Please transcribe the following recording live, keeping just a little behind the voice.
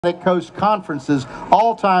Coast Conference's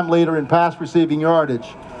all-time leader in pass receiving yardage.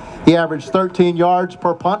 He averaged 13 yards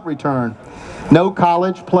per punt return. No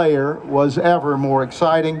college player was ever more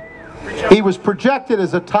exciting. He was projected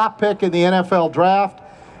as a top pick in the NFL draft,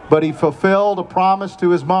 but he fulfilled a promise to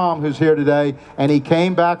his mom, who's here today, and he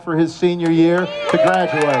came back for his senior year to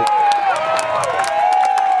graduate.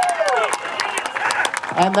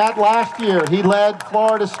 And that last year, he led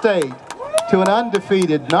Florida State to an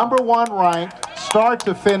undefeated, #1 ranked,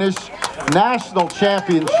 start-to-finish national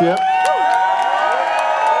championship.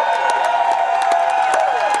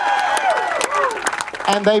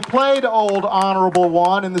 And they played Old Honorable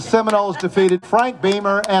One, and the Seminoles defeated Frank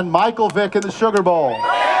Beamer and Michael Vick in the Sugar Bowl.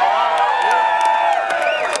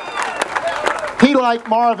 He, like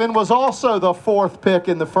Marvin, was also the 4th pick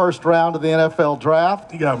in the first round of the NFL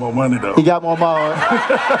draft. He got more money, though. He got more money.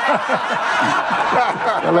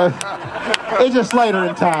 It's just later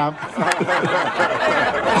in time.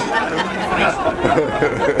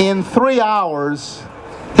 In 3 hours,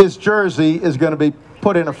 his jersey is going to be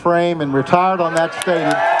put in a frame and retired on that stadium.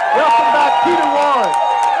 Welcome back, Peter Warrick.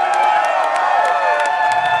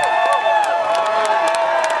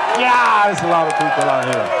 Yeah, there's a lot of people out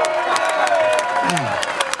here.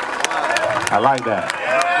 I like that.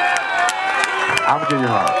 I'm gonna give you a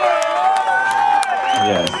hug.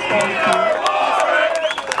 Yes.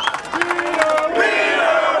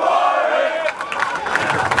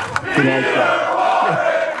 He likes that.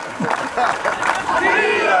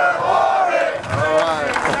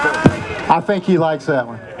 I think he likes that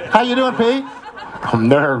one. How you doing, Pete? I'm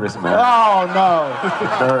nervous, man. Oh, no.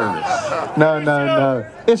 Nervous. No.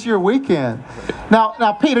 It's your weekend.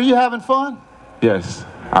 Now, Pete, are you having fun? Yes,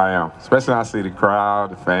 I am. Especially when I see the crowd,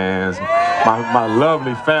 the fans, my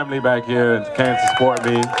lovely family back here that came to support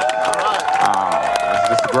me. It's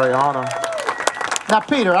just a great honor. Now,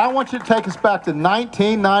 Peter, I want you to take us back to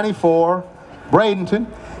 1994, Bradenton.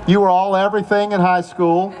 You were all everything in high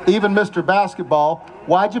school, even Mr. Basketball.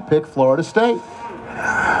 Why'd you pick Florida State?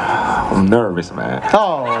 I'm nervous, man.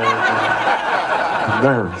 Oh. I'm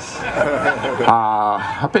nervous.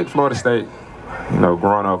 I picked Florida State. You know,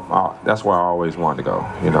 growing up, that's where I always wanted to go.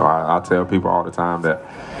 You know, I tell people all the time that,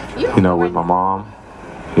 you know, with my mom,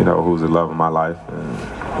 you know, who's the love of my life, and,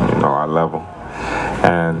 you know, I love her.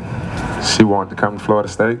 And she wanted to come to Florida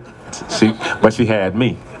State, but she had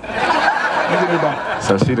me.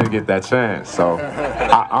 So she didn't get that chance. So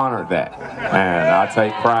I honored that. And I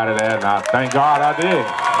take pride in that, and I thank God I did.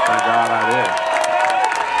 Thank God I did.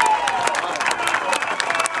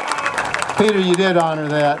 Peter, you did honor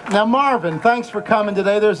that. Now, Marvin, thanks for coming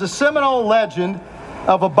today. There's a Seminole legend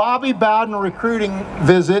of a Bobby Bowden recruiting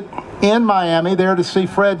visit in Miami, there to see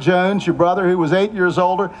Fred Jones, your brother, who was 8 years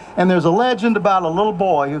older. And there's a legend about a little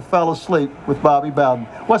boy who fell asleep with Bobby Bowden.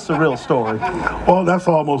 What's the real story? Well, that's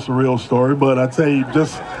almost a real story, but I tell you, you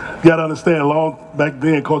got to understand, long back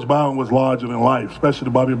then, Coach Bowden was larger than life, especially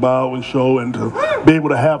the Bobby Bowden show, and to be able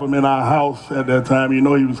to have him in our house at that time, you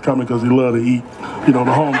know he was coming because he loved to eat, you know,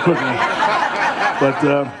 the home cooking. But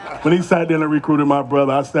when he sat there and recruited my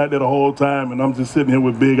brother, I sat there the whole time, and I'm just sitting here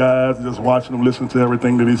with big eyes, just watching him, listening to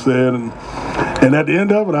everything that he said. And at the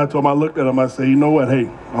end of it, I told him, I looked at him, I said, you know what, hey,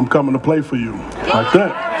 I'm coming to play for you. Like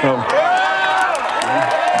that. So,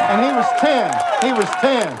 and he was 10. He was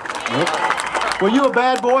 10. Yep. Were you a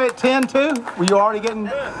bad boy at 10 too? Were you already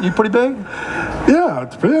you pretty big? Yeah,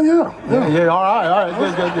 it's big, yeah. All right,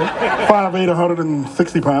 good. 5'8",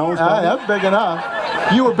 160 pounds. That's big enough.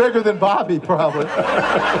 You were bigger than Bobby, probably.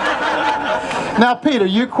 Now, Peter,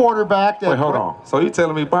 you quarterbacked at... Wait, hold on. So you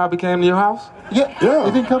telling me Bobby came to your house? Yeah.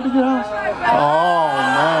 He didn't come to your house? Oh,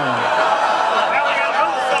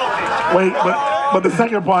 man. Wait, but the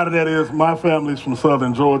second part of that is my family's from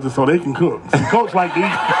Southern Georgia, so they can cook. See, Coach like to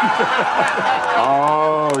eat.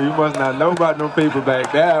 Oh, you must not know about no people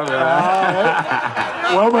back there, man.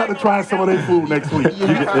 Well, I'm about to try some of their food next week.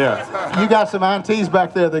 You got some aunties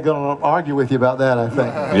back there that are going to argue with you about that, I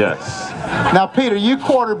think. Yes. Now, Peter, you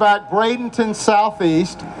quarterbacked Bradenton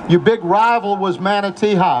Southeast. Your big rival was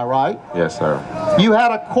Manatee High, right? Yes, sir. You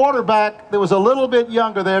had a quarterback that was a little bit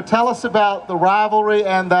younger there. Tell us about the rivalry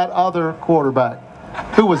and that other quarterback.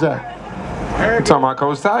 Who was that? You talking about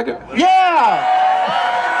Coach Tiger? Yeah!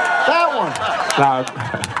 That one.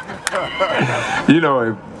 You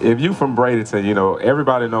know, if you from Bradenton, you know,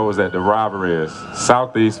 everybody knows that the rivalry is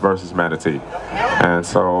Southeast versus Manatee. And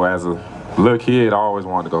so as a little kid, I always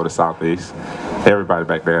wanted to go to Southeast. Everybody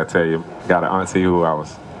back there, I tell you, got an auntie who I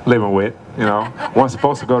was living with, you know. Wasn't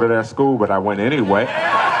supposed to go to that school, but I went anyway.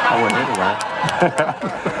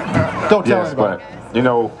 Don't tell anybody. But, you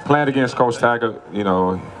know, playing against Coach Taggart, you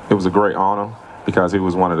know, it was a great honor. because he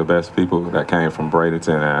was one of the best people that came from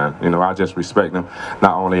Bradenton, and you know, I just respect him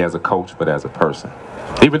not only as a coach but as a person.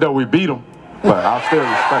 Even though we beat him, but I still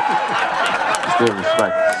respect him. Still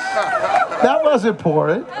respect him. That was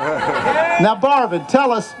important. Now, Marvin,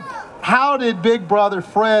 tell us, how did Big Brother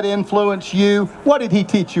Fred influence you? What did he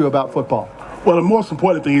teach you about football? Well, the most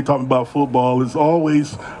important thing he taught me about football is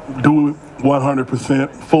always do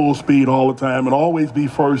 100% full speed all the time and always be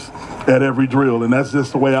first at every drill. And that's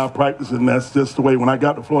just the way I practice, and that's just the way when I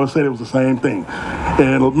got to Florida State, it was the same thing.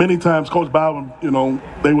 And many times Coach Bowden, you know,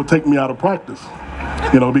 they would take me out of practice,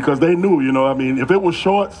 you know, because they knew, you know, I mean, if it was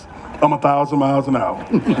shorts, I'm 1,000 miles an hour.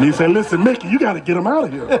 And he said, listen, Mickey, you got to get him out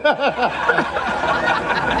of here.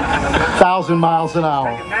 1,000 miles an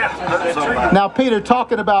hour. Now, Peter,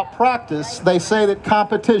 talking about practice, they say that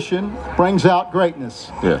competition brings out greatness.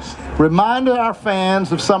 Yes. Remind our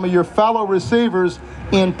fans of some of your fellow receivers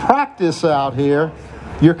in practice out here,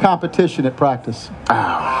 your competition at practice.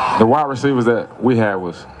 The wide receivers that we had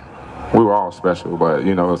we were all special, but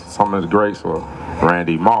you know, some of the greats were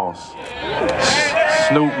Randy Moss,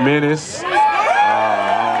 Snoop Menace,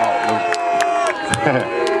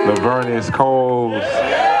 Lavernius Coles,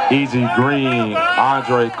 E.G. Green,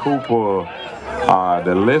 Andre Cooper,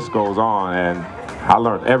 the list goes on, and I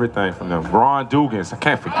learned everything from them. Ron Dugans, how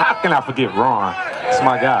can I forget Ron? It's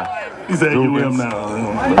my guy. He's at UM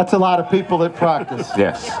now. That's a lot of people at practice.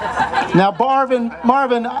 Yes. Now, Marvin,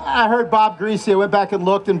 I heard Bob Greasy. I went back and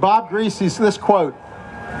looked, and Bob Greasy's this quote.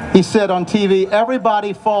 He said on TV,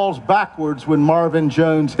 "Everybody falls backwards when Marvin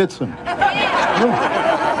Jones hits him."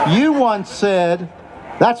 You once said,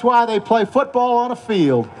 "That's why they play football on a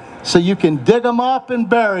field, so you can dig them up and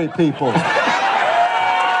bury people."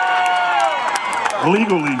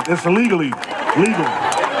 Legally, it's legally legal.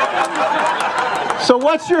 So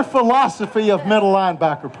what's your philosophy of middle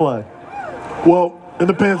linebacker play? Well, it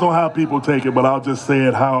depends on how people take it, but I'll just say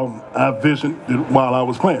it how I visioned it while I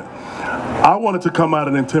was playing. I wanted to come out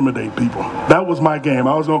and intimidate people. That was my game.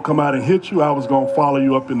 I was going to come out and hit you. I was going to follow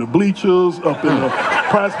you up in the bleachers, up in the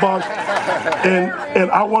press box. And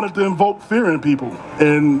I wanted to invoke fear in people.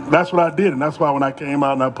 And that's what I did. And that's why when I came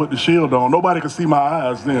out and I put the shield on, nobody could see my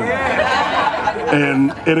eyes then.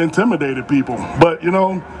 And it intimidated people. But, you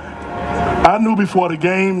know, I knew before the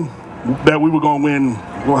game that we were going to win,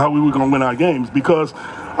 or how we were going to win our games, because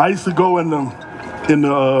I used to go in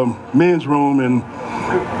the men's room and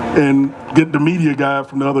get the media guy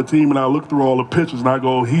from the other team, and I look through all the pictures and I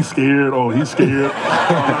go, he's scared, oh, he's scared.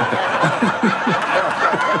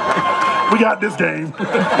 We got this game.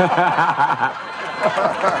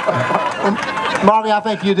 Marvin, I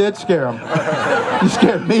think you did scare him. You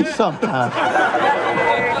scared me sometimes.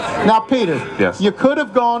 Now, Peter, yes. You could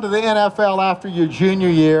have gone to the NFL after your junior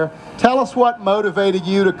year. Tell us what motivated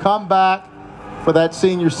you to come back for that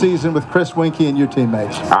senior season with Chris Winkie and your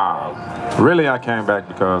teammates. Really, I came back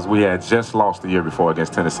because we had just lost the year before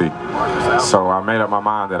against Tennessee. So I made up my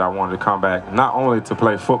mind that I wanted to come back not only to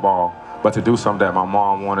play football, but to do something that my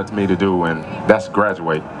mom wanted me to do, and that's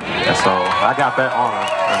graduate. And so I got that honor,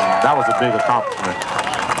 and that was a big accomplishment.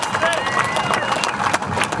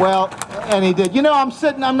 Well, and he did. You know, I'm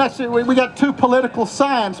not sure, we got two political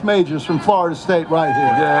science majors from Florida State right here.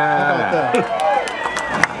 Yeah.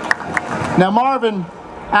 Now, Marvin,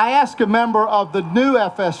 I asked a member of the new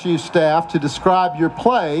FSU staff to describe your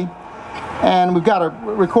play, and we've got a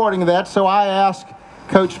recording of that, so I asked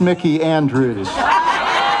Coach Mickey Andrews.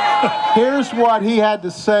 Here's what he had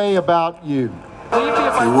to say about you.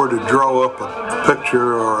 If you were to draw up a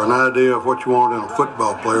picture or an idea of what you wanted in a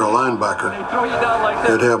football player or linebacker,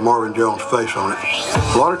 it'd have Marvin Jones' face on it.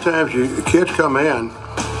 A lot of times the kids come in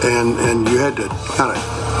and you had to kind of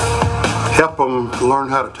help them learn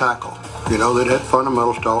how to tackle. You know, they'd had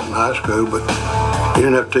fundamentals taught in high school, but you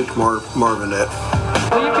didn't have to teach Marvin that.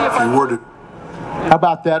 If you were to... How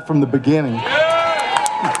about that from the beginning?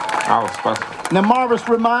 I was special. Now, Marvis,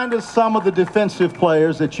 remind us some of the defensive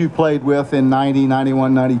players that you played with in 90,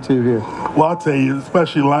 91, 92 here. Well, I'll tell you,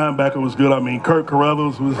 especially linebacker was good. I mean, Kurt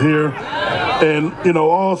Carruthers was here. And, you know,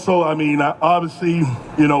 also, I mean, obviously,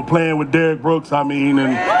 you know, playing with Derrick Brooks, what he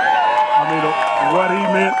meant.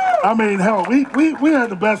 I mean, hell, we had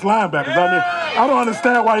the best linebackers. I mean, I don't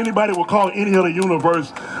understand why anybody would call any other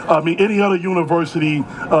university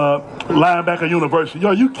linebacker university. Yo,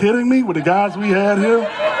 are you kidding me with the guys we had here?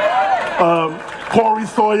 Corey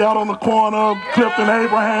Sawyer out on the corner, Clifton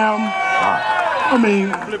Abraham. I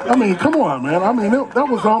mean, come on, man. I mean, that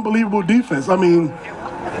was unbelievable defense. I mean,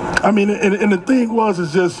 and the thing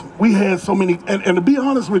is just we had so many. And to be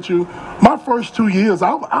honest with you, my first 2 years,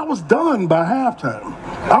 I was done by halftime.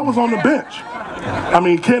 I was on the bench. I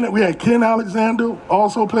mean, we had Ken Alexander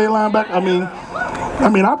also play linebacker. I mean, I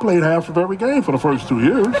mean, I played half of every game for the first 2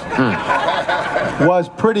 years. Was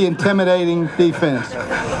pretty intimidating defense.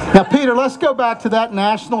 Now, Peter, let's go back to that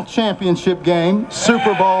national championship game,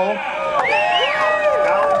 Super Bowl,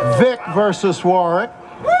 Vic versus Warrick.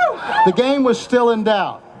 The game was still in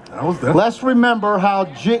doubt. Let's remember how,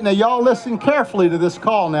 now y'all listen carefully to this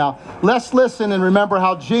call now. Let's listen and remember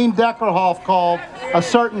how Gene Deckerhoff called a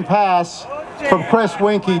certain pass from Chris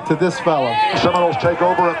Winkie to this fellow. Seminoles take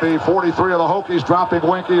over at the 43 of the Hokies, dropping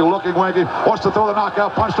Winkie, looking Winkie, wants to throw the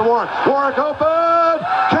knockout punch to Warrick. Warrick open!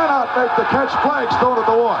 Cannot make the catch. Flags thrown at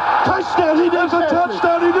the one. Touchdown! He does a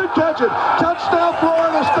touchdown! He did catch it! Touchdown,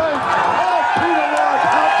 Florida State! Oh, Peter Warrick,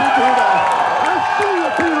 how to do that? I see you,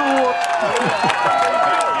 Peter Warrick!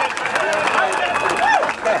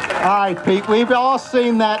 All right, Pete, we've all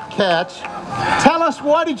seen that catch. Tell us,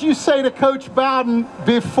 what did you say to Coach Bowden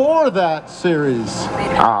before that series?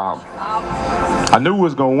 I knew we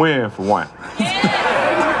was going to win for one.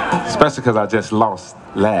 Especially because I just lost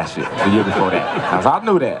last year, the year before that. I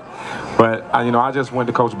knew that. But, I just went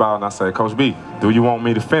to Coach Bowden and I said, Coach B, do you want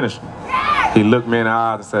me to finish? He looked me in the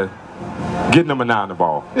eyes and said, get number 9 the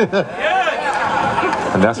ball. And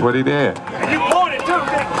that's what he did. You want it too,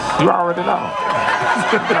 Dick. You already know.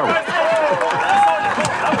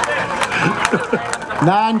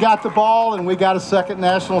 9 got the ball, and we got a second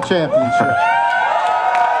national championship.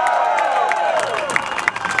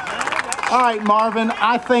 All right, Marvin,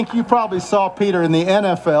 I think you probably saw Peter in the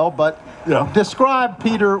NFL, but describe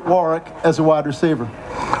Peter Warrick as a wide receiver.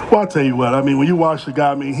 Well, I'll tell you what, when you watch the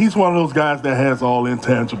guy, he's one of those guys that has all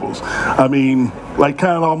intangibles. Like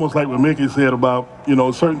kind of almost like what Mickey said about,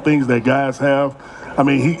 certain things that guys have.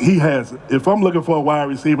 He has it. If I'm looking for a wide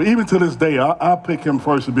receiver, even to this day, I'll pick him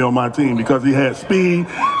first to be on my team because he had speed.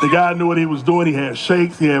 The guy knew what he was doing. He had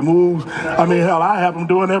shakes. He had moves. Hell, I have him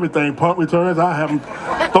doing everything. Punt returns. I have him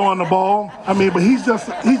throwing the ball. But he's just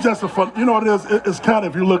a fun. You know what it is? It's kind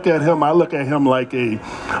of, if you look at him, I look at him like a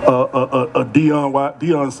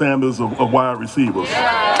Deion Sanders of wide receivers.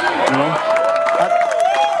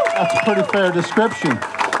 That's a pretty fair description.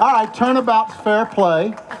 All right, turnabout's fair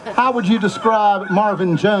play. How would you describe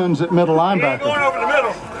Marvin Jones at middle linebacker? Going over the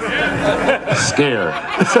middle. Scared.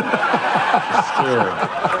 Scared.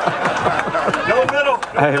 No middle.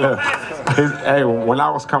 Hey, look. Hey, when I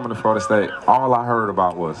was coming to Florida State, all I heard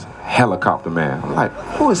about was helicopter man. I'm like,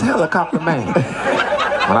 who is helicopter man?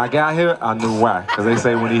 When I got here, I knew why. Because they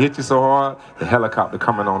say when he hit you so hard, the helicopter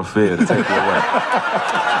coming on the field to take you away.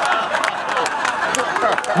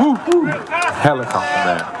 Woo, woo. Helicopter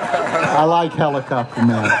man. I like helicopter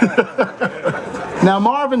man. Now,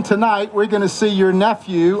 Marvin, tonight we're going to see your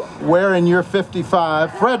nephew wearing your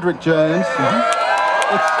 55, Frederick Jones.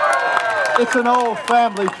 It's an old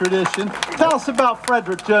family tradition. Tell us about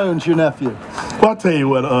Frederick Jones, your nephew. Well, I'll tell you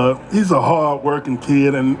what, he's a hard-working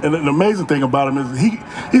kid, and an amazing thing about him is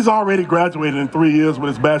he's already graduated in 3 years with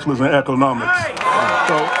his bachelor's in economics.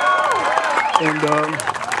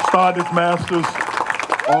 Started his master's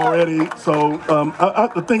already. So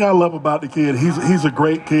the thing I love about the kid, he's a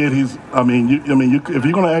great kid. If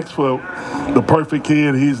you're gonna ask for the perfect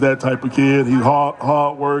kid, he's that type of kid. He's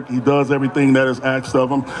hard work. He does everything that is asked of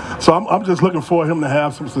him. So I'm just looking for him to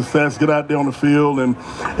have some success, get out there on the field and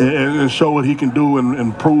show what he can do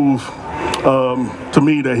and prove to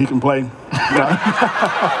me that he can play.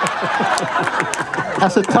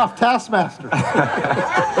 That's a tough taskmaster.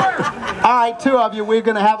 All right, 2 of you, we're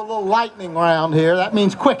going to have a little lightning round here. That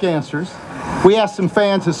means quick answers. We asked some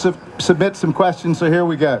fans to submit some questions, so here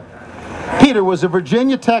we go. Peter, was a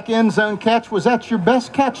Virginia Tech end zone catch, was that your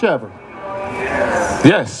best catch ever?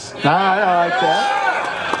 Yes. I like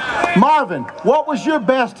that. Marvin, what was your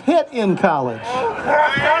best hit in college?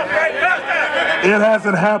 It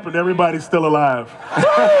hasn't happened. Everybody's still alive.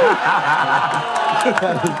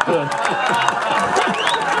 That is good.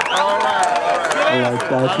 I like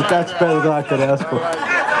that. That's better than I could ask for.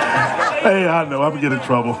 Hey, I know. I'm getting in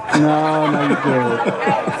trouble. No, you're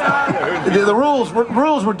good. The rules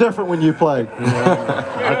were different when you played.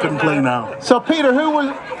 I couldn't play now. So, Peter, who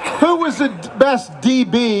was the best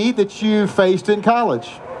DB that you faced in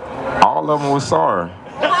college? All of them was sorry.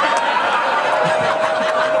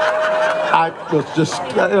 I was just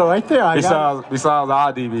right there. Besides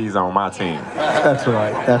our DBs on my team. That's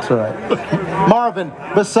right. That's right. Marvin,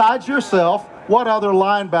 besides yourself, what other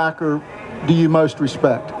linebacker do you most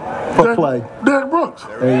respect for play? Derek Brooks.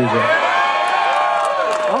 There you go.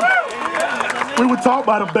 We were taught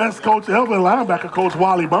by the best coach ever, linebacker coach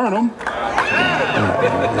Wally Burnham.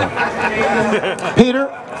 Peter,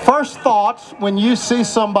 first thoughts when you see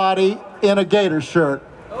somebody in a Gator shirt?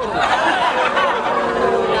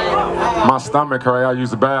 My stomach hurt. I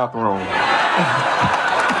use the bathroom.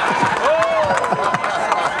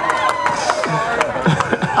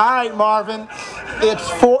 All right, Marvin, it's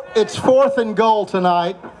 4th and goal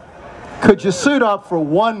tonight. Could you suit up for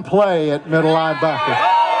one play at middle linebacker?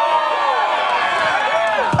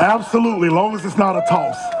 Absolutely, long as it's not a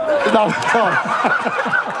toss. Not a toss.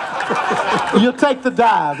 You'll take the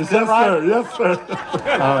dive, is that right? Yes, sir.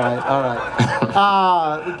 All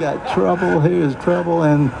right. We got Trouble. Here's Trouble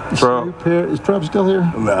and Snoop here. Is Trouble still here?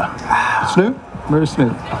 Nah. Snoop? Where's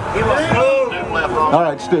Snoop? All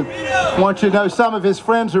right, Snoop. I want you to know some of his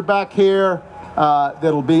friends are back here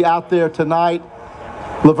that'll be out there tonight.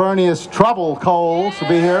 Lavernius Trouble Coles will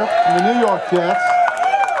be here from the New York Jets.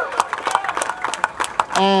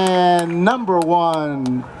 And number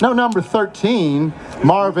 13,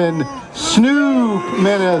 Marvin Snoop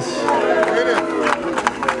Menace.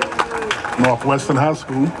 Northwestern High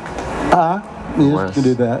School. Yes, you can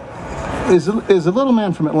do that. Is a little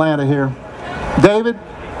man from Atlanta here? David?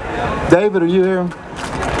 David, are you here?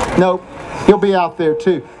 Nope. He'll be out there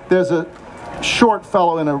too. There's a short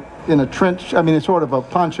fellow in a trench. I mean, it's sort of a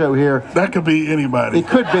poncho here. That could be anybody. It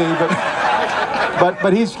could be,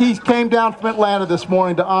 but he came down from Atlanta this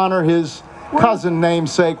morning to honor his cousin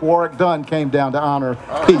namesake. Warrick Dunn came down to honor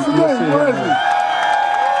Pete.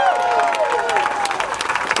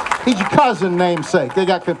 He's your cousin namesake. They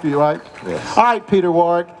got confused, right? Yes. All right, Peter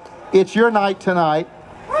Warrick, it's your night tonight.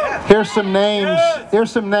 Here's some names.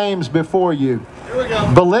 Here's some names before you.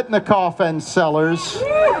 Bolitnikoff and Sellers,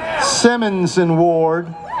 Simmons and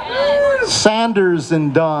Ward, Sanders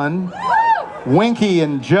and Dunn, Winky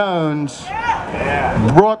and Jones,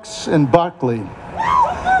 Brooks and Buckley.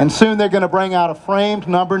 And soon they're going to bring out a framed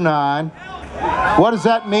number 9. What does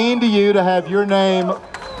that mean to you to have your name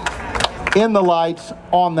in the lights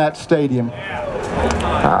on that stadium?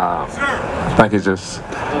 I think it's just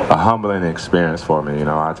a humbling experience for me. You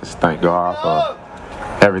know, I just thank God for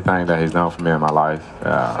everything that He's done for me in my life.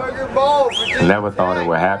 I never thought it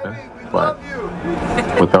would happen, but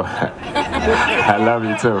I love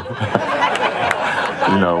you too.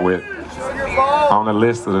 You know, on the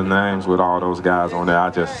list of the names with all those guys on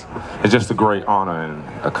there, it's just a great honor and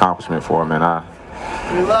accomplishment for me, and I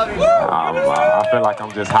feel like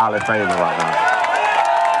I'm just highly favored right now.